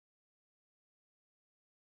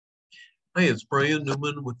Hi, it's Brian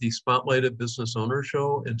Newman with the Spotlighted Business Owner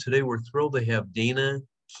Show, and today we're thrilled to have Dana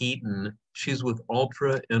Keeton. She's with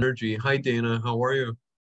Ultra Energy. Hi, Dana. How are you?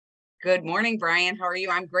 Good morning, Brian. How are you?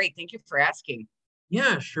 I'm great. Thank you for asking.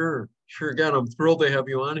 Yeah, sure. Sure. God, I'm thrilled to have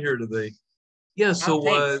you on here today. Yeah, Oh, so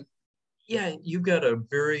thanks. yeah, you've got a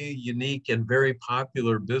very unique and very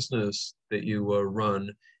popular business that you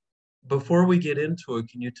run. Before we get into it,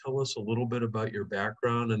 can you tell us a little bit about your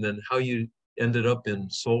background and then how you ended up in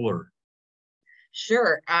solar?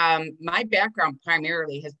 Sure. My background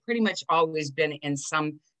primarily has pretty much always been in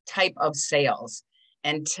some type of sales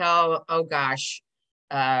until, oh gosh,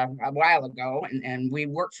 a while ago. And we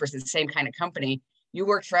worked for the same kind of company. You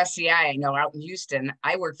worked for SCI, I know, out in Houston.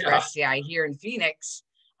 I worked for Yeah. SCI here in Phoenix.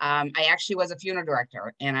 I actually was a funeral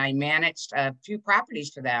director and I managed a few properties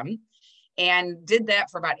for them and did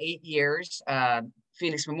that for about 8 years.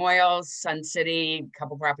 Phoenix Memorial, Sun City, a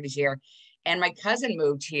couple properties here. And my cousin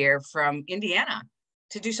moved here from Indiana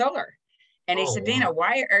to do solar. And he Oh, said, Dana, wow.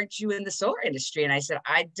 why aren't you in the solar industry? And I said,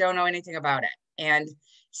 I don't know anything about it. And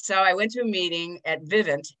so I went to a meeting at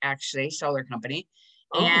Vivint, actually, solar company,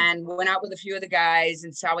 Oh, and went out with a few of the guys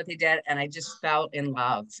and saw what they did. And I just fell in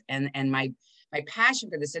love. And my passion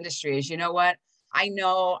for this industry is, you know what? I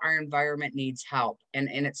know our environment needs help, and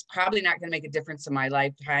it's probably not going to make a difference in my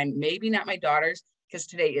lifetime. Maybe not my daughter's, because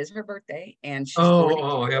today is her birthday and she's oh, 42.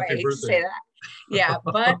 I happy hate to birthday. say that. Yeah,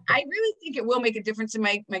 but I really think it will make a difference in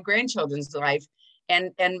my grandchildren's life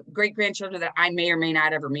and great grandchildren that I may or may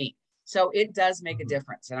not ever meet. So it does make a Mhm.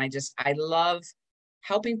 difference. And I love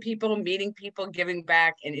helping people, meeting people, giving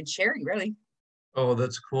back and sharing really. Oh,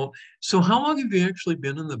 that's cool. So how long have you actually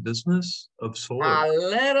been in the business of solar? A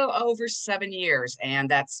little over 7 years. And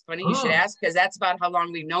that's funny you should Oh, ask because that's about how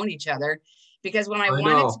long we've known each other. Because when I I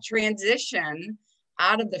wanted to know. transition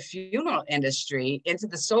out of the funeral industry into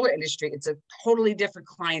the solar industry, it's a totally different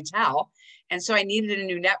clientele. And so I needed a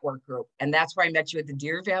new network group. And that's where I met you at the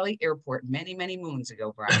Deer Valley Airport many, many moons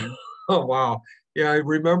ago, Brian. Oh, wow. Yeah, I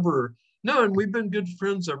remember. No, and we've been good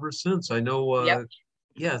friends ever since. I know, Yep.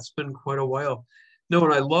 yeah, it's been quite a while. No,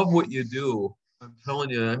 and I love what you do. I'm telling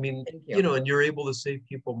you, I mean, Thank you. and you're able to save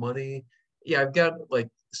people money. Yeah, I've got like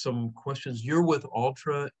some questions. You're with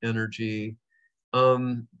Ultra Energy.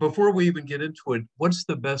 Before we even get into it, what's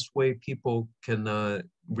the best way people can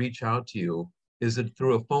reach out to you? Is it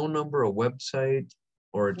through a phone number, a website,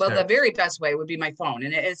 or a Well, the text? very best way would be my phone.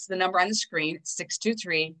 And it's the number on the screen,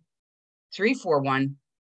 623 341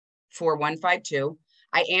 4152.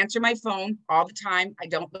 I answer my phone all the time. I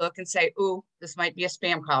don't look and say, ooh, this might be a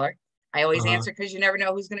spam caller. I always Uh-huh. answer because you never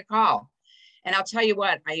know who's going to call. And I'll tell you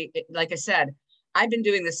what, like I said, I've been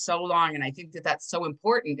doing this so long, and I think that that's so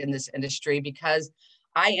important in this industry because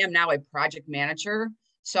I am now a project manager.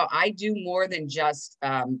 So I do more than just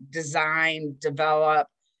design, develop,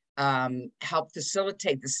 help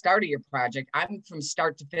facilitate the start of your project. I'm from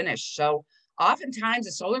start to finish. So oftentimes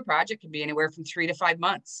a solar project can be anywhere from 3 to 5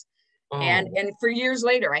 months. Oh, And for years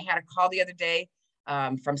later, I had a call the other day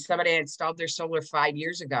from somebody that installed their solar 5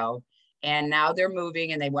 years ago, and now they're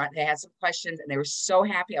moving and they had some questions and they were so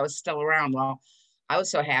happy I was still around. Well, I was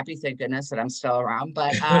so happy, thank goodness that I'm still around.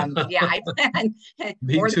 But yeah, I plan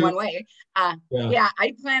me more than too. one way. Uh, Yeah. yeah,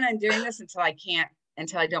 I plan on doing this until I can't,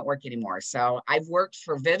 until I don't work anymore. So I've worked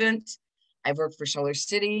for Vivint, I've worked for Solar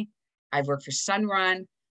City, I've worked for Sunrun.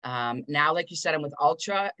 Now, like you said, I'm with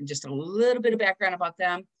Ultra. And just a little bit of background about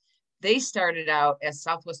them. They started out as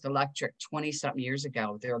Southwest Electric 20 something years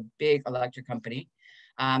ago. They're a big electric company.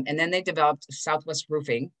 And then they developed Southwest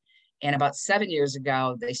Roofing. And about 7 years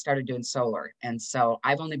ago, they started doing solar. And so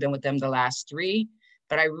I've only been with them the last three,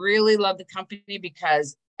 but I really love the company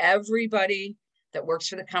because everybody that works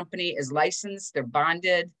for the company is licensed, they're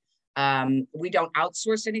bonded. We don't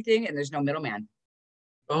outsource anything, and there's no middleman.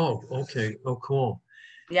 Oh, okay. Oh, cool.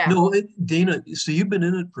 Yeah. No, Dana, so you've been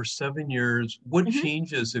in it for 7 years. What Mm-hmm.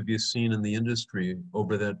 changes have you seen in the industry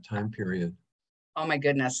over that time period? Oh my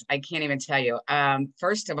goodness, I can't even tell you.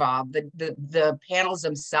 First of all, the panels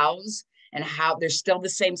themselves and how they're still the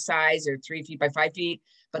same size, they're 3 feet by 5 feet,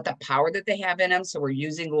 but the power that they have in them, so we're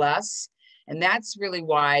using less. And that's really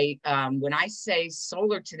why when I say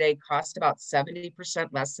solar today cost about 70%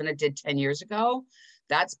 less than it did 10 years ago,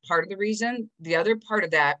 that's part of the reason. The other part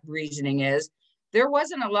of that reasoning is there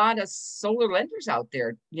wasn't a lot of solar lenders out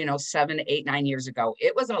there, 7, 8, 9 years ago.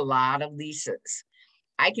 It was a lot of leases.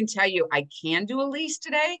 I can tell you I can do a lease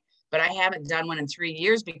today, but I haven't done one in 3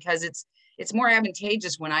 years because it's more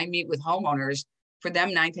advantageous when I meet with homeowners for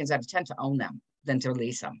them 9 times out of 10 to own them than to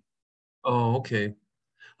lease them. Oh, okay.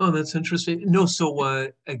 Oh, that's interesting. No,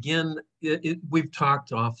 so again, we've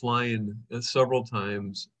talked offline several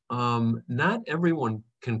times. not everyone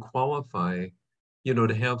can qualify,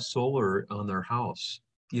 to have solar on their house,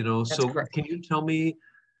 That's so correct. can you tell me,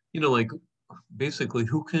 like basically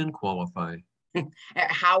who can qualify?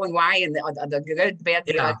 How and why, and the good, bad,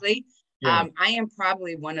 the Yeah, ugly. yeah. I am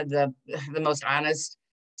probably one of the most honest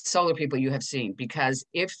solar people you have seen, because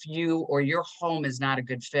if you or your home is not a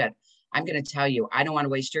good fit, I'm going to tell you, I don't want to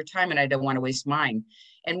waste your time and I don't want to waste mine.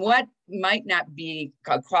 And what might not be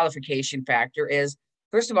a qualification factor is,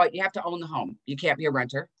 first of all, you have to own the home. You can't be a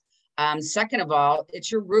renter. Second of all,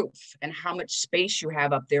 it's your roof and how much space you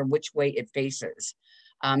have up there, which way it faces.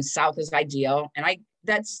 South is ideal. And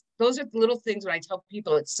those are the little things when I tell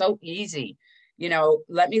people it's so easy.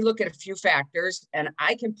 Let me look at a few factors, and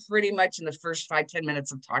I can pretty much in the first 5-10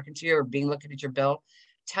 minutes of talking to you or being looking at your bill,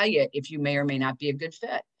 tell you if you may or may not be a good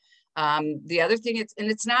fit. The other thing,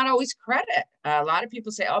 it's not always credit. A lot of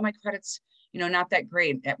people say, oh, my credit's, not that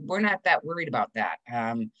great. We're not that worried about that.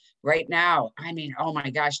 Right now, I mean, oh my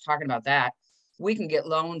gosh, talking about that, we can get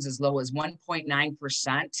loans as low as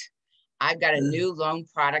 1.9%. I've got a new loan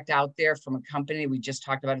product out there from a company. We just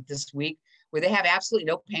talked about it this week, where they have absolutely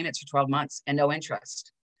no payments for 12 months and no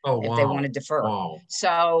interest Oh, if they want wow. to defer. Wow.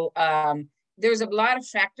 So there's a lot of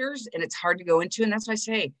factors and it's hard to go into. And that's why I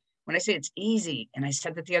say, when I say it's easy, and I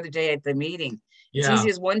said that the other day at the meeting, it's Yeah. easy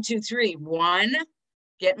as 1, 2, 3. 1,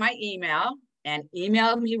 get my email and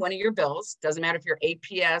email me one of your bills. Doesn't matter if you're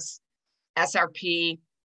APS, SRP,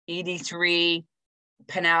 ED3,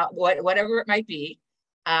 Penal, whatever it might be.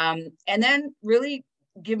 And then really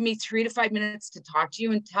give me 3 to 5 minutes to talk to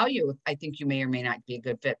you and tell you if I think you may or may not be a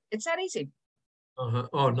good fit. It's that easy. Uh-huh.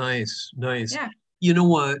 Oh, nice, nice. Yeah. You know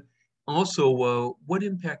what? Also, what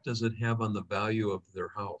impact does it have on the value of their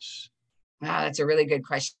house? Wow, that's a really good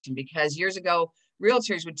question, because years ago,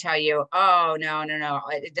 realtors would tell you, oh, no, no, no,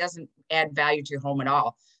 it doesn't add value to your home at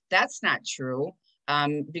all. That's not true.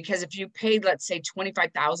 Because if you paid, let's say,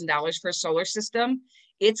 $25,000 for a solar system,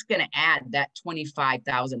 it's going to add that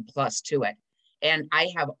 25,000 plus to it. And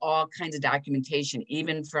I have all kinds of documentation,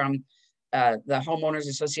 even from the homeowners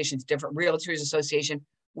associations, different realtors association,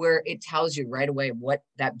 where it tells you right away what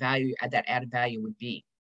that value, that added value would be,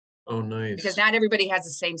 Oh, because nice. not everybody has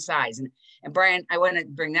the same size. And Brian, I want to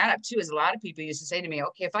bring that up too, is a lot of people used to say to me,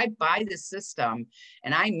 okay, if I buy this system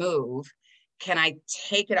and I move, can I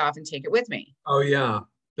take it off and take it with me? Oh, yeah.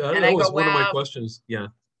 That, And that I go, was one of my well, questions. Yeah.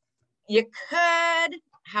 you could.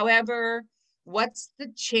 However, what's the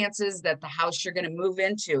chances that the house you're going to move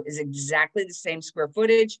into is exactly the same square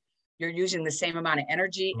footage? You're using the same amount of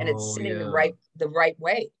energy and it's Oh, sitting yeah. the right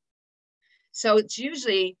way. So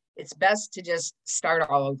it's best to just start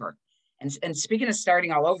all over. And speaking of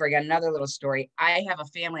starting all over, I got another little story. I have a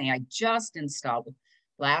family I just installed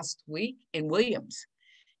last week in Williams.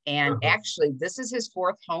 And Uh-huh. actually, this is his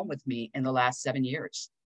fourth home with me in the last 7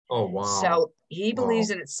 years. Oh, wow. So he believes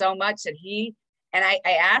Wow. in it so much that and I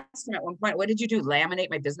asked him at one point, what did you do? Laminate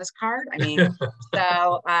my business card? I mean,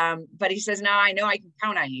 but he says, no, I know I can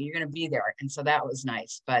count on you. You're going to be there. And so that was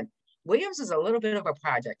nice. But Williams is a little bit of a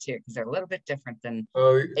project here because they're a little bit different than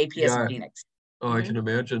Oh, APS and yeah. Phoenix. Oh, I Mm-hmm. can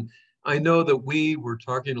imagine. I know that we were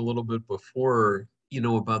talking a little bit before,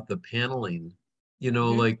 about the paneling,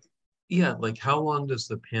 Mm-hmm. like, yeah, like how long does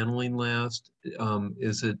the paneling last?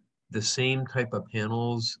 Is it the same type of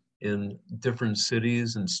panels in different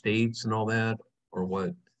cities and states and all that, or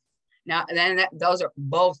what? Now, those are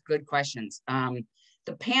both good questions.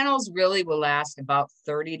 The panels really will last about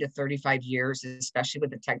 30 to 35 years, especially with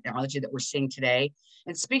the technology that we're seeing today.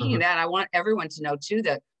 And speaking of Uh-huh. that, I want everyone to know too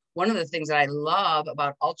that one of the things that I love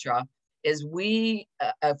about Ultra is we,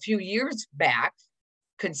 a few years back,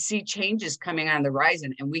 could see changes coming on the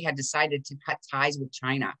horizon, and we had decided to cut ties with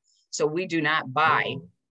China. So we do not buy Oh,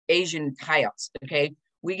 Asian tiles. Okay.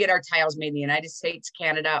 We get our tiles made in the United States,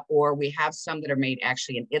 Canada, or we have some that are made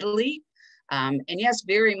actually in Italy. And yes,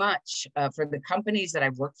 very much for the companies that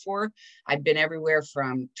I've worked for, I've been everywhere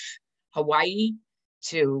from Hawaii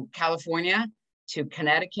to California to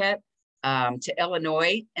Connecticut to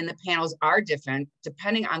Illinois. And the panels are different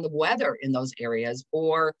depending on the weather in those areas.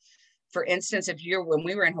 Or for instance, when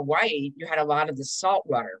we were in Hawaii, you had a lot of the salt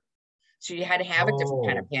water. So you had to have a different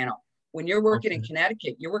kind of oh, panel. When you're working in okay.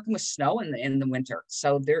 Connecticut, you're working with snow in the winter.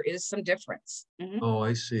 So there is some difference. Oh,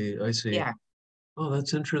 I see. I see. Yeah. Oh,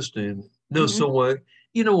 that's interesting. No, so hmm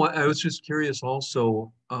what, I was just curious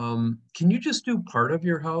also, can you just do part of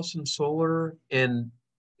your house in solar and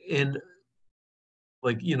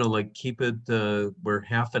like, like keep it where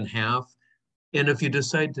half and half? And if you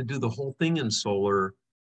decide to do the whole thing in solar,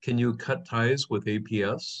 can you cut ties with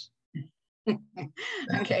APS?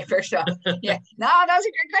 Okay, first off, yeah. No, those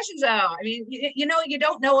are good questions, though. I mean, you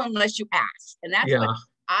don't know unless you ask, and that's what Yeah.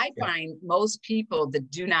 I find most people that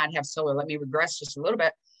do not have solar, let me regress just a little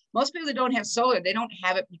bit. Most people that don't have solar, they don't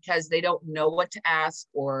have it because they don't know what to ask,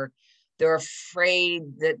 or they're afraid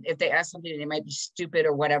that if they ask something, they might be stupid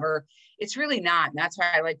or whatever. It's really not. And that's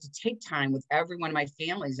why I like to take time with every one of my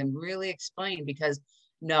families and really explain, because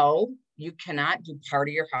no, you cannot do part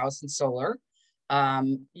of your house in solar.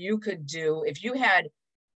 You could do, if you had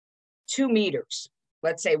 2 meters,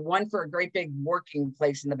 let's say one for a great big working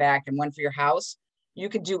place in the back and one for your house, you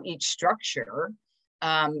could do each structure.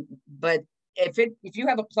 But if you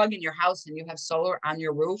have a plug in your house and you have solar on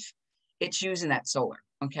your roof, it's using that solar,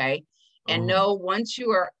 okay? And no, once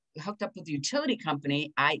you are hooked up with the utility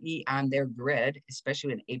company, i.e. on their grid,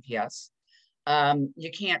 especially in APS,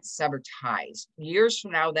 you can't sever ties. Years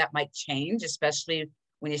from now, that might change, especially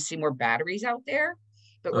when you see more batteries out there.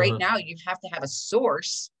 But right now, you have to have a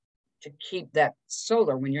source to keep that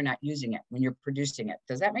solar when you're not using it, when you're producing it.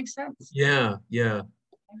 Does that make sense? Yeah, yeah.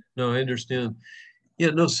 No, I understand. Yeah,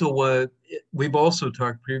 no, so we've also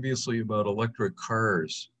talked previously about electric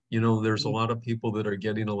cars. There's a lot of people that are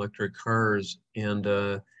getting electric cars, and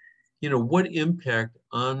what impact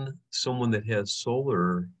on someone that has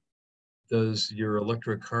solar does your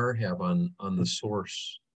electric car have on the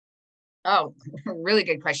source? Oh, really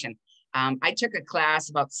good question. I took a class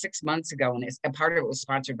about 6 months ago, and a part of it was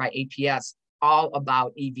sponsored by APS, all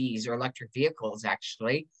about EVs, or electric vehicles,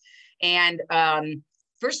 actually. And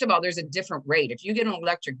first of all, there's a different rate. If you get an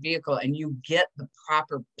electric vehicle and you get the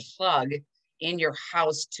proper plug in your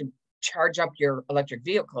house to charge up your electric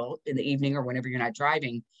vehicle in the evening or whenever you're not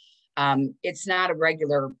driving, it's not a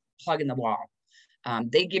regular plug in the wall.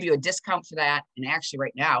 They give you a discount for that. And actually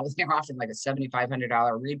right now, they're offering like a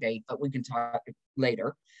 $7,500 rebate, but we can talk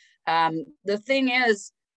later. The thing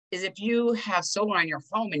is if you have solar on your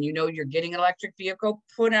home and you know you're getting an electric vehicle,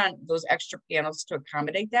 put on those extra panels to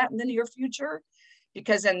accommodate that in the near future.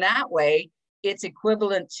 Because in that way, it's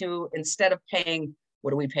equivalent to, instead of paying,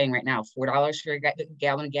 what are we paying right now? $4 for a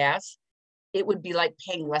gallon of gas. It would be like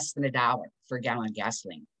paying less than $1 for a gallon of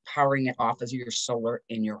gasoline, powering it off as your solar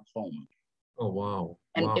in your home. Oh, wow.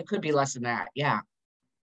 And Wow. it could be less than that. Yeah.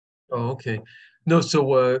 Oh, okay. No,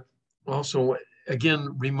 so also,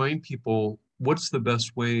 again, remind people what's the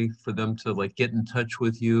best way for them to like get in touch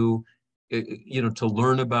with you, to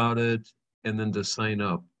learn about it and then to sign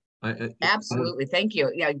up. Absolutely. Thank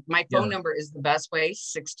you. Yeah. My phone Yeah. number is the best way,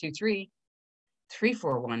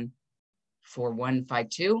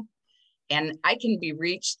 623-341-4152. And I can be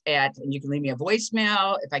reached at, and you can leave me a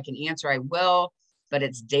voicemail. If I can answer, I will, but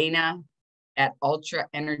it's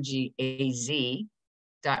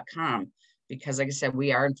Dana@ultraenergyaz.com. Because like I said,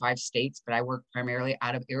 we are in 5 states, but I work primarily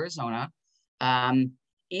out of Arizona.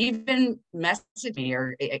 Even message me,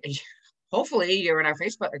 or hopefully you're in our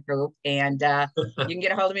Facebook group, and you can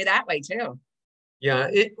get a hold of me that way too. Yeah,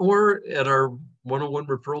 or at our one-on-one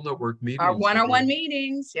referral network meetings. Our one-on-one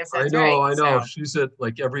meetings. Yes, that's I right. know. So, She's at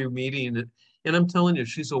like every meeting, and I'm telling you,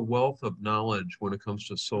 she's a wealth of knowledge when it comes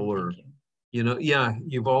to solar. Yeah,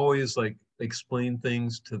 you've always like explained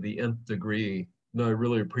things to the nth degree. No, I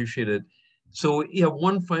really appreciate it. So yeah,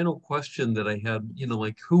 one final question that I had,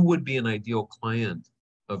 like who would be an ideal client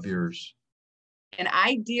of yours? an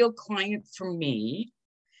ideal client for me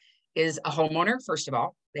is a homeowner. First of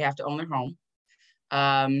all, they have to own their home.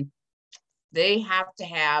 They have to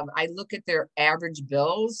have, I look at their average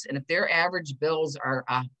bills, and if their average bills are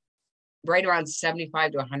right around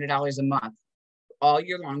 $75 to $100 a month, all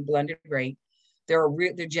year long, blended rate, they're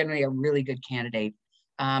generally a really good candidate.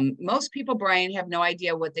 Most people, Brian, have no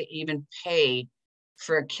idea what they even pay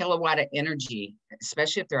for a kilowatt of energy,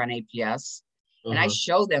 especially if they're on APS. And I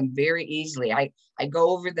show them very easily. I go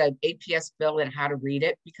over the APS bill and how to read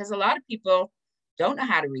it, because a lot of people don't know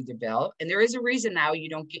how to read their bill. And there is a reason now you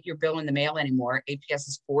don't get your bill in the mail anymore. APS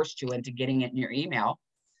has forced you into getting it in your email.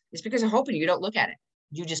 It's because they're hoping you don't look at it.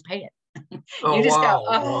 You just pay it. You just go,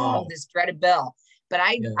 oh, this dreaded bill. But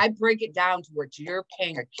I break it down to where you're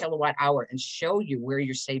paying a kilowatt hour and show you where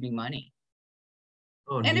you're saving money.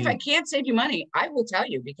 And if I can't save you money, I will tell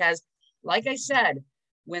you, because like I said,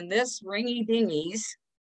 when this ringy dingies,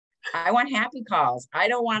 I want happy calls. I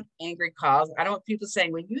don't want angry calls. I don't want people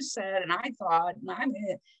saying, well, you said, and I thought, and I'm,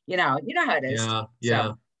 you know how it is. Yeah.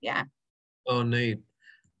 So, yeah. Oh, Nate.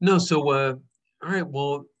 No, so all right,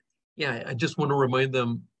 well, yeah, I just want to remind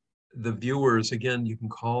the viewers again, you can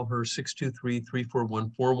call her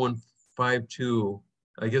 623-341-4152.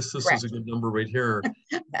 I guess this is a good number right here.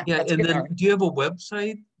 Yeah, and then do you have a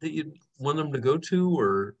website that you want them to go to,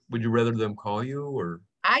 or would you rather them call you, or?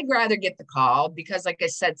 I'd rather get the call, because like I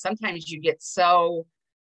said, sometimes you get so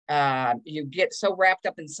wrapped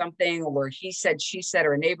up in something, or he said, she said,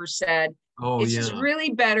 or a neighbor said, Oh It's just yeah.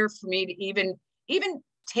 really better for me to even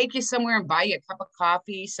take you somewhere and buy you a cup of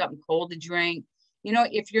coffee, something cold to drink. You know,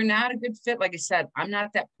 if you're not a good fit, like I said, I'm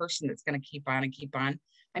not that person that's going to keep on and keep on.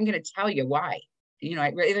 I'm going to tell you why. You know,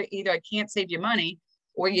 either I can't save you money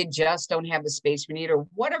or you just don't have the space we need or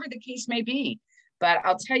whatever the case may be. But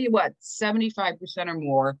I'll tell you what, 75% or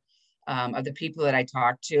more of the people that I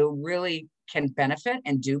talk to really can benefit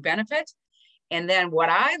and do benefit. And then what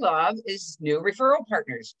I love is new referral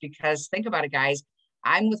partners because think about it, guys.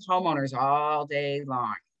 I'm with homeowners all day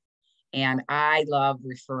long, and I love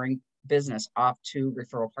referring business off to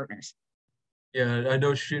referral partners. Yeah, I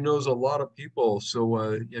know she knows a lot of people,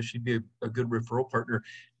 so yeah, she'd be a good referral partner.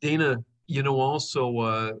 Dana,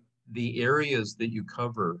 also the areas that you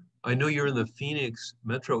cover. I know you're in the Phoenix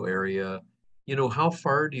metro area. How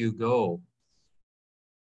far do you go?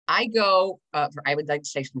 I go, I would like to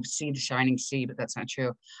say from sea to shining sea, but that's not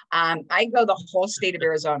true. I go the whole state of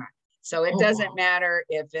Arizona. So it Oh, doesn't wow. matter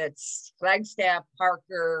if it's Flagstaff,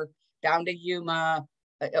 Parker, down to Yuma,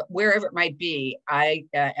 wherever it might be.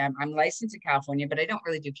 I'm licensed in California, but I don't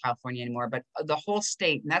really do California anymore. But the whole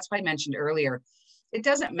state, and that's why I mentioned earlier, it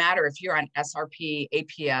doesn't matter if you're on SRP,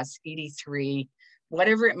 APS, ED3,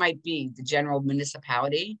 whatever it might be, the general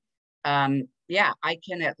municipality. Yeah, I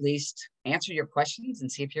can at least answer your questions and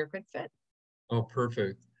see if you're a good fit. Oh,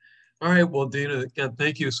 perfect. All right. Well, Dana, again,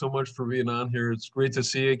 thank you so much for being on here. It's great to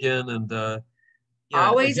see you again. And yeah,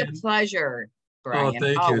 Always a again, pleasure, oh, Brian.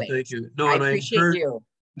 thank you. Thank Always. you. No, I and appreciate you.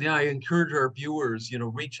 I encourage our viewers,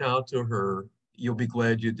 reach out to her. You'll be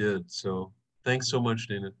glad you did. So thanks so much,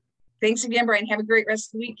 Dana. Thanks again, Brian. Have a great rest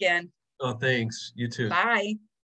of the weekend. Oh, thanks. You too. Bye.